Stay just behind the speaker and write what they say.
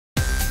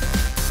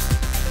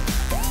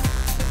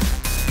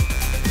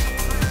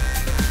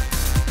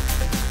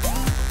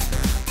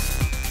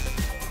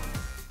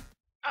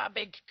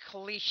big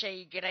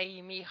cliche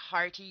g'day me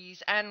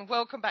hearties, and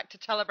welcome back to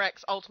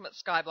Talabrek's Ultimate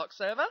Skyblock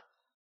server.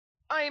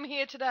 I am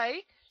here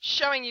today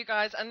showing you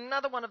guys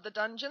another one of the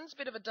dungeons,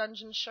 bit of a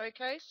dungeon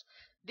showcase.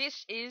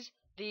 This is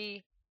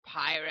the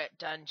pirate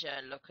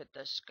dungeon. Look at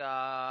the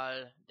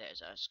skull.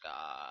 There's a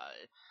skull.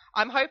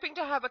 I'm hoping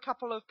to have a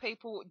couple of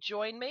people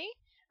join me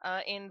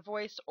in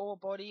voice or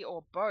body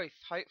or both,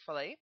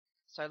 hopefully.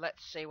 So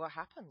let's see what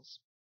happens.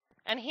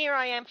 And here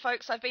I am,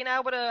 folks. I've been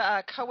able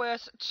to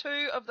coerce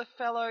two of the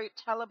fellow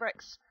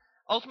Talabrek's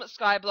Ultimate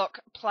Skyblock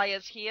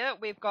players here.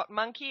 We've got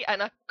Monkey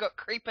and I've got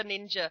Creeper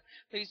Ninja,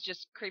 who's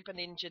just Creeper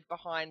Ninja'd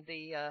behind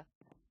the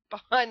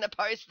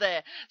post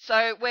there.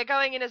 So we're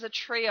going in as a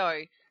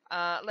trio.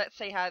 Let's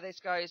see how this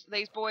goes.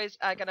 These boys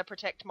are going to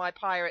protect my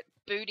pirate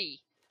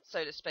booty,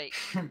 so to speak.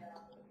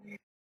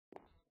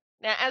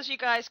 Now, as you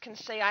guys can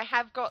see, I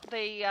have got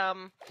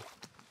the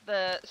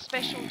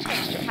special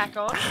texture pack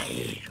on.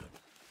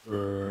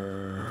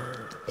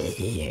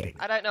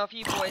 I don't know if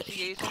you boys are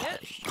using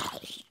it.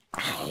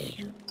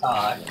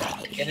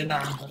 Get it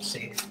on, let's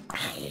see.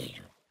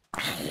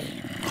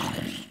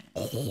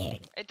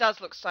 It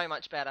does look so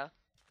much better.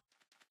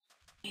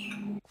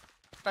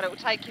 But it will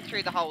take you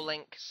through the whole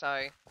link,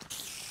 so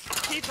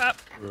keep up.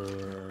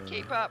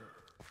 Keep up.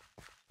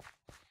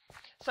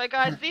 So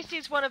guys, this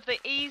is one of the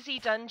easy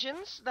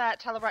dungeons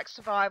that Talabrek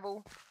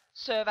Survival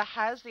server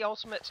has, the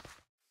ultimate.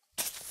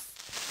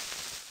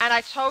 And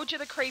I told you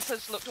the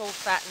creepers looked all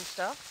fat and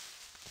stuff.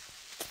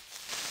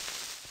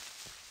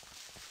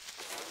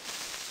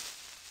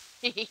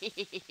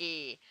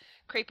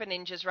 Creeper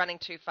Ninja's running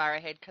too far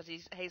ahead because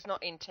he's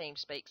not in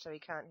TeamSpeak, so he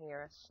can't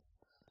hear us.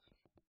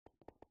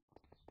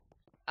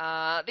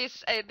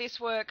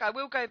 This work, I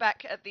will go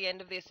back at the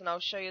end of this and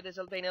I'll show you. There's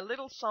been a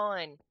little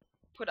sign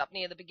put up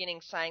near the beginning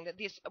saying that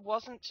this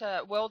wasn't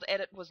World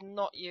Edit was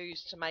not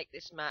used to make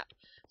this map.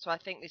 So I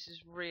think this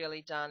is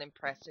really done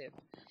impressive.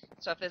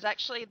 So if there's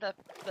actually the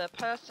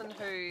person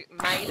who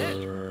made it,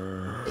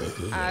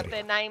 if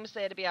their name's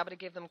there to be able to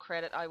give them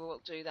credit, I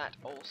will do that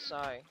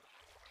also.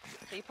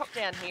 So you pop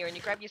down here and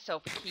you grab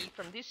yourself a key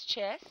from this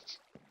chest.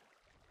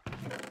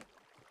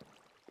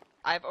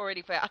 I've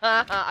already found...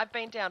 I've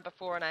been down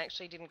before and I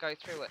actually didn't go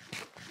through it.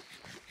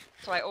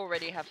 So I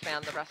already have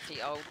found the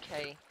rusty old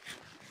key.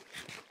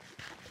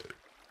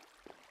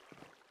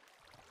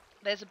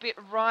 There's a bit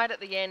right at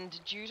the end,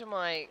 due to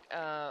my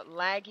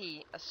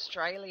laggy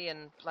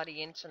Australian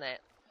bloody internet,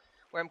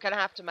 where I'm going to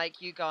have to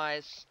make you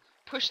guys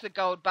push the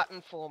gold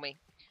button for me.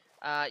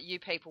 You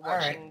people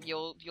watching, right.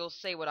 You'll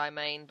see what I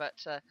mean,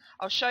 but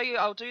I'll show you.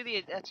 I'll do the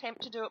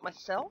attempt to do it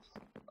myself.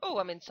 Oh,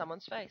 I'm in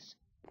someone's face.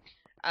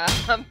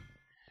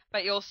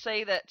 But you'll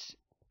see that.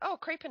 Oh,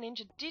 Creeper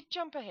Ninja did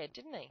jump ahead,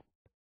 didn't he?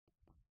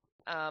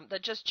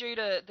 That just due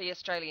to the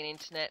Australian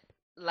internet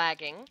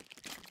lagging,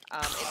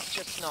 it's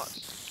just not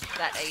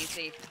that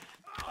easy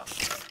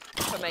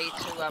for me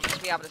to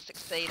be able to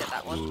succeed at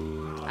that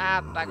one.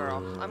 Ah, bugger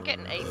off! I'm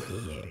getting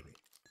eaten.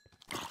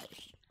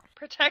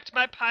 Protect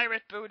my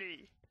pirate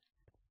booty.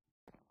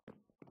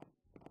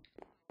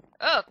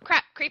 Oh,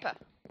 crap, creeper.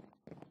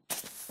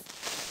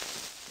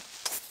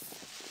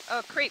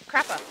 Oh,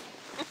 crapper.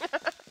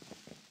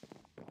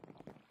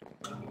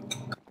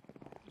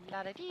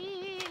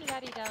 La-da-dee,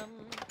 la-dee-dum.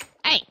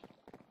 Hey!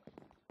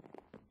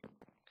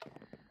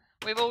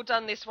 We've all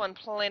done this one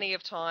plenty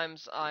of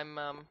times, I'm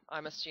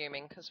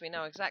assuming, because we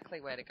know exactly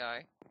where to go.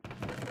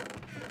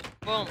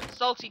 Boom,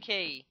 salty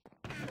key.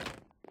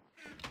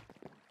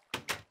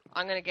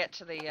 I'm gonna get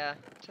to the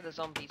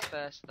zombies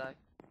first, though.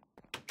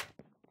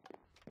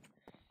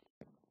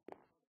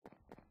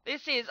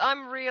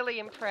 I'm really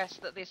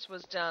impressed that this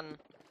was done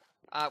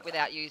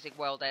without using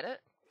World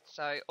Edit.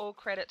 So all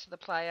credit to the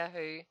player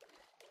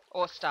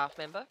or staff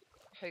member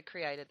who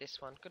created this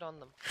one. Good on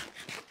them.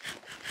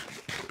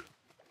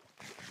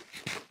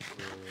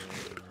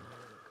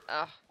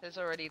 Oh,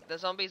 the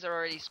zombies are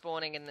already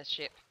spawning in the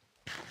ship.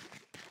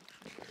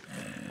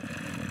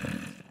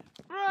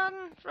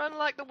 Run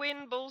like the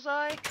wind,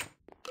 bullseye.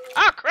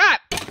 Oh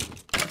crap!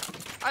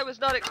 I was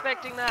not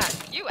expecting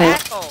that. You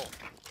asshole!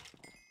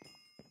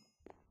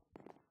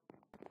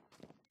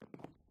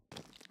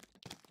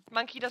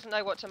 Monkey doesn't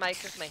know what to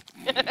make of me.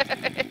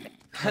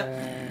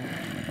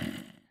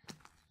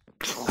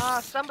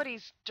 Ah,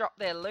 somebody's dropped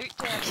their loot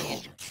down here.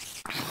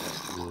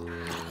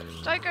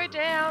 Don't go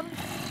down.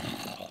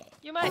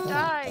 You might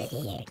die.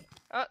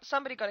 Oh,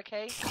 somebody got a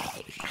key.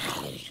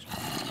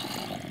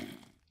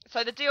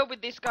 So the deal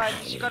with this, guys,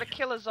 is you've got to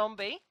kill a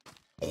zombie,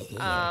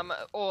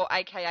 or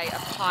aka a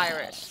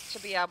pirate, to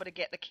be able to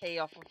get the key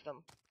off of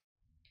them.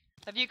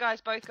 Have you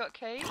guys both got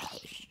keys?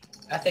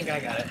 I think I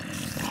got it.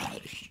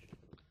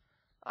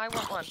 I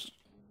want one.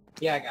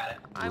 Yeah, I got it.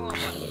 I want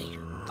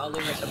one. I'll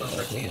leave myself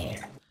over to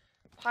you.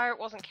 Pirate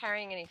wasn't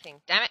carrying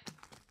anything. Damn it!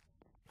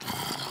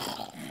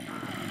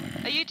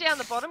 Are you down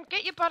the bottom?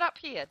 Get your butt up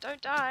here.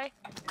 Don't die.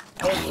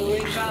 I was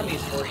doing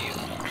zombies for you.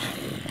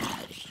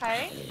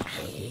 Hey?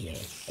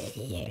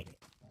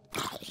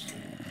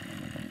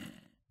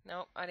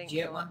 Nope, I didn't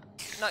kill one.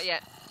 Not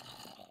yet.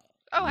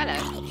 Oh, hello.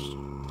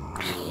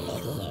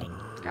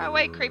 Go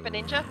away, Creeper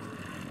Ninja.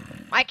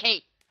 My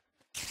key!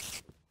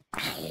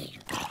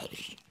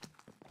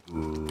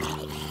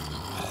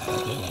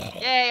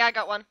 Yay, I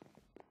got one.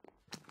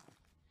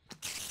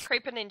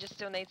 Creeper Ninja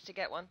still needs to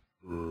get one.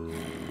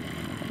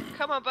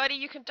 Come on,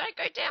 buddy, don't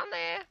go down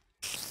there.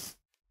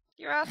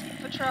 You're asking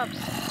for trubs.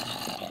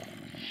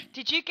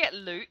 Did you get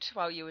loot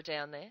while you were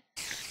down there?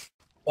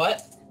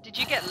 What? Did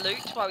you get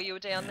loot while you were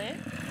down there?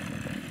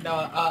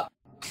 No,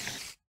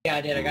 yeah,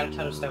 I did. I got a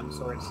ton of stone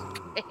swords.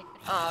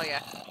 Oh,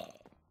 yeah.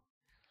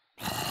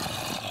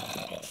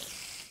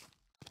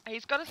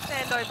 He's got to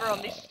stand over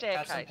on this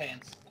Got some staircase.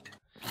 pants.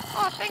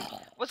 Oh,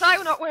 was I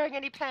not wearing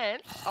any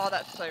pants? Oh,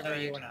 that's so rude. No,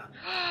 you were not.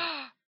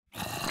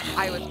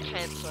 I was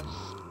pantsless.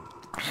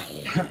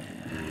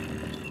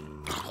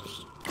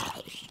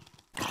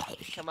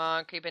 Come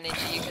on, Creeper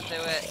Ninja, you can do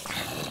it.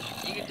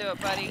 You can do it,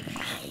 buddy.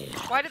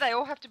 Why do they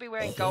all have to be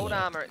wearing gold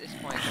armor at this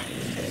point?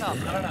 Stop.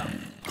 I don't know.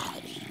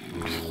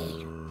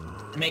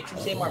 It makes them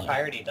seem more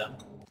piratey, though.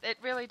 It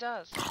really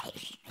does.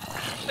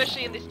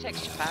 Especially in this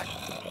texture pack.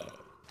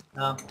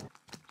 No.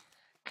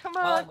 Come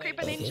on,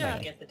 Creeper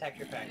Ninja. Get the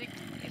texture pack.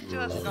 He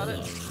still hasn't got it.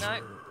 No.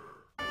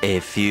 A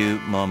few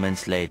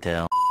moments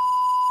later.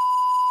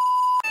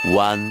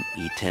 One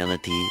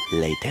eternity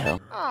later.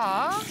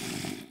 Ah,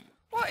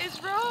 what is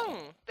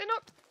wrong? They're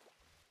not...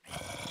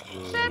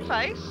 Sad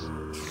face?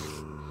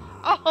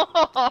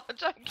 Oh,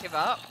 don't give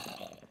up.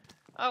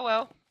 Oh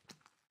well.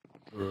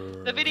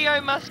 The video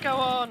must go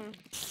on.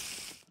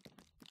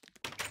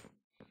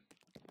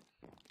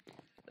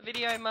 The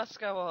video must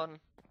go on.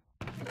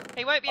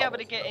 He won't be able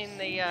to get in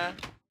the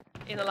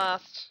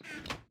last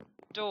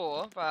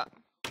door, but...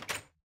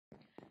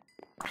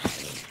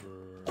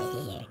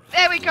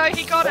 There we go,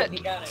 he got it! He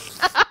got it.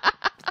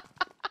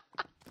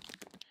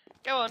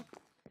 Go on.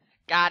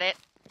 Got it.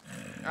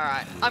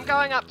 Alright, I'm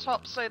going up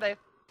top so the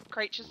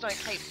creatures don't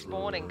keep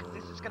spawning, because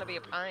this is going to be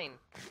a pain.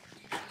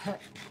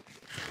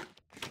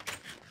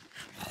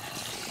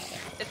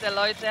 Is there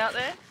loads out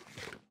there?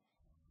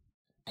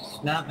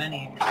 Not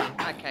many.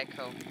 Okay,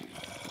 cool.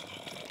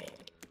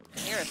 I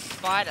hear a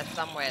spider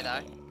somewhere,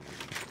 though.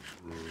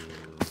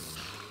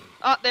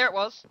 Oh, there it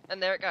was,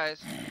 and there it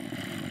goes.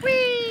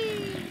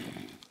 Whee!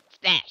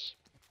 Stash!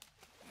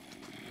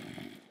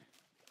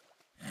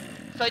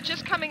 So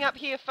just coming up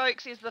here,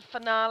 folks, is the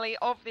finale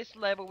of this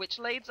level, which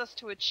leads us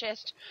to a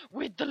chest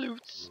with the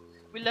loots.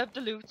 We love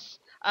the loots.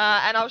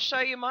 And I'll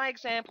show you my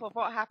example of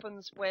what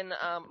happens when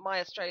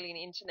my Australian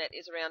internet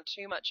is around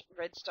too much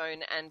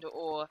redstone and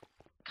or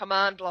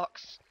command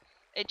blocks.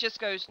 It just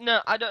goes,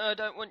 no, I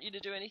don't want you to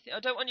do anything. I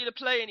don't want you to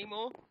play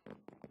anymore.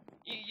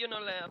 You're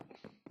not allowed.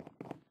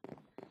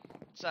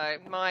 So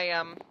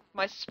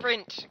my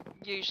sprint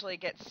usually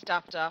gets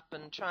stuffed up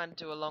and trying to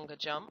do a longer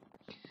jump.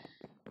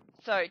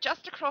 So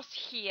just across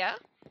here,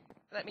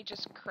 let me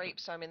just creep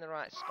so I'm in the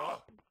right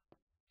spot.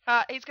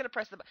 He's going to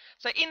press the button.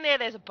 So in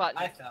there's a button.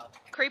 I fell.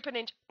 Creeper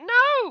Ninja.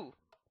 No!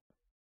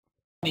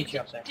 Meet you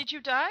up there. Did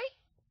you die?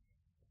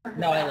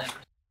 No, I lived.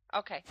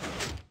 Okay.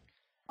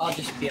 I'll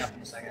just be up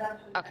in a second.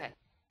 Okay.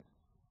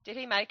 Did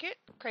he make it?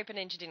 Creeper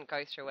Ninja didn't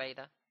go through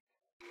either.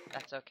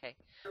 That's okay.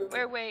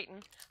 We're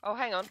waiting. Oh,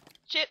 hang on.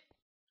 Shit!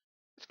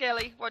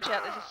 Skelly, watch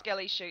out, there's a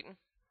Skelly shooting.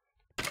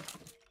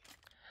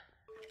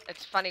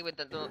 It's funny with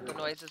the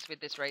noises with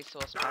this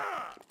resource pack.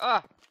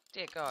 Oh,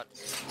 dear God.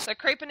 So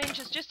Creeper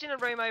Ninja's just in a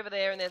room over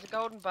there and there's a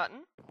golden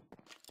button.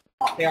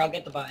 Here, I'll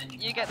get the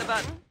button. You get the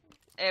button?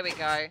 There we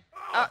go.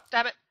 Oh,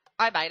 damn it.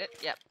 I made it.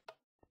 Yep.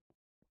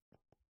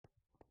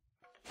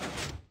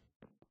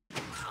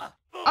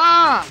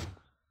 Ah!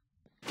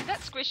 Did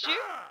that squish you?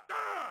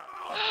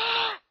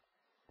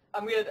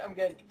 I'm good.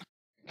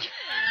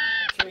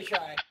 Should we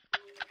try?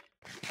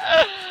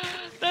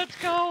 That's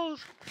gold.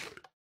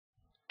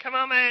 Come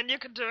on, man, you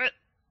can do it.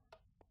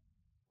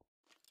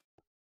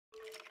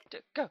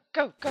 Go.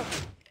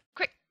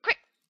 Quick.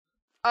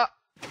 Oh,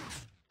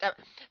 damn it.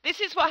 This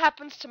is what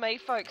happens to me,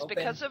 folks, Open.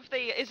 because of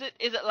the... Is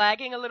it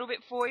lagging a little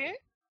bit for you?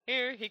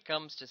 Here he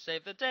comes to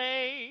save the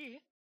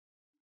day.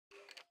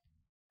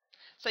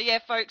 So yeah,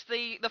 folks,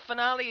 the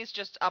finale is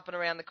just up and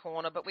around the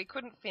corner, but we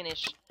couldn't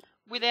finish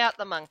without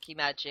the monkey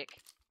magic.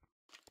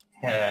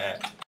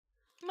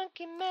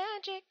 Monkey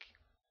magic.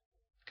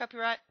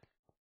 Copyright.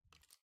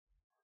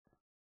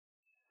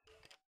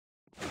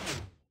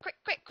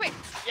 Quick.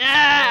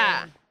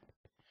 Yeah!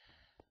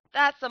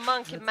 That's a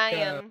monkey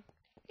man. Go.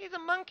 He's a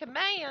monkey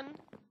man.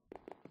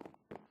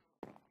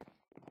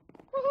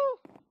 Woohoo!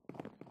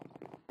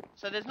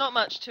 So there's not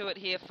much to it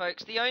here,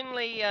 folks. The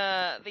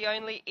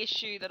only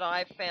issue that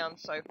I've found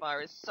so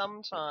far is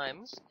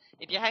sometimes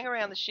if you hang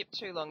around the ship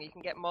too long, you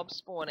can get mobs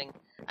spawning,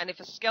 and if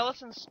a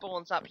skeleton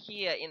spawns up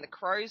here in the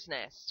crow's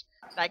nest,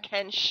 they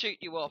can shoot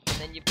you off, and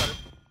then you've got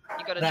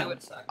to do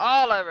it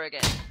all over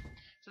again.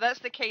 So that's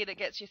the key that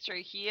gets you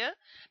through here.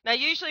 Now,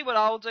 usually what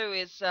I'll do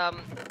is,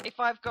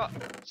 if I've got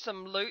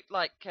some loot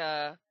like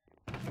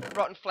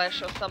rotten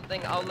flesh or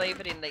something, I'll leave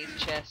it in these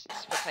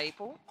chests for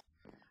people.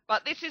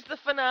 But this is the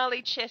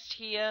finale chest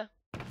here,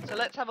 so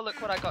let's have a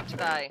look what I got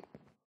today.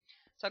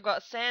 So I've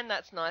got sand,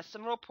 that's nice.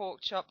 Some raw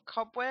pork chop,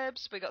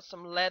 cobwebs. We got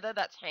some leather,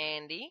 that's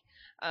handy.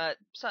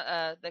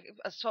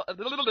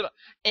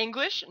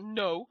 English,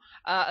 no.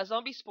 A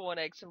zombie spawn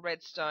egg, some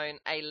redstone,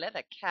 a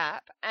leather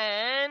cap,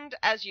 and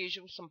as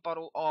usual, some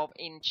bottle of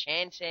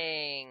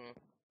enchanting.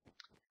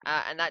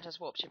 And that just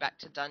warps you back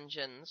to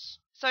dungeons.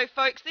 So,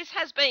 folks, this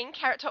has been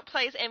Carrot Top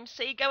Plays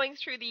MC going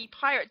through the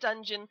pirate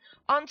dungeon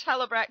on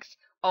Talabrek's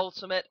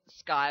Ultimate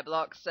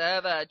Skyblock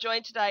server.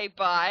 Joined today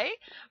by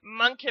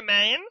Monkey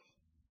Man.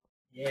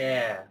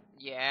 Yeah.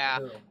 Yeah.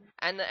 Cool.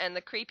 And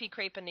the creepy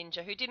Creeper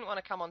Ninja, who didn't want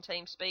to come on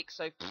TeamSpeak,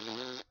 so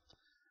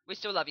we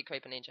still love you,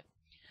 Creeper Ninja.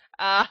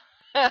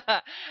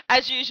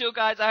 As usual,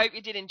 guys, I hope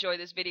you did enjoy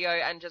this video,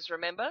 and just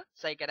remember,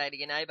 say g'day to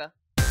your neighbour.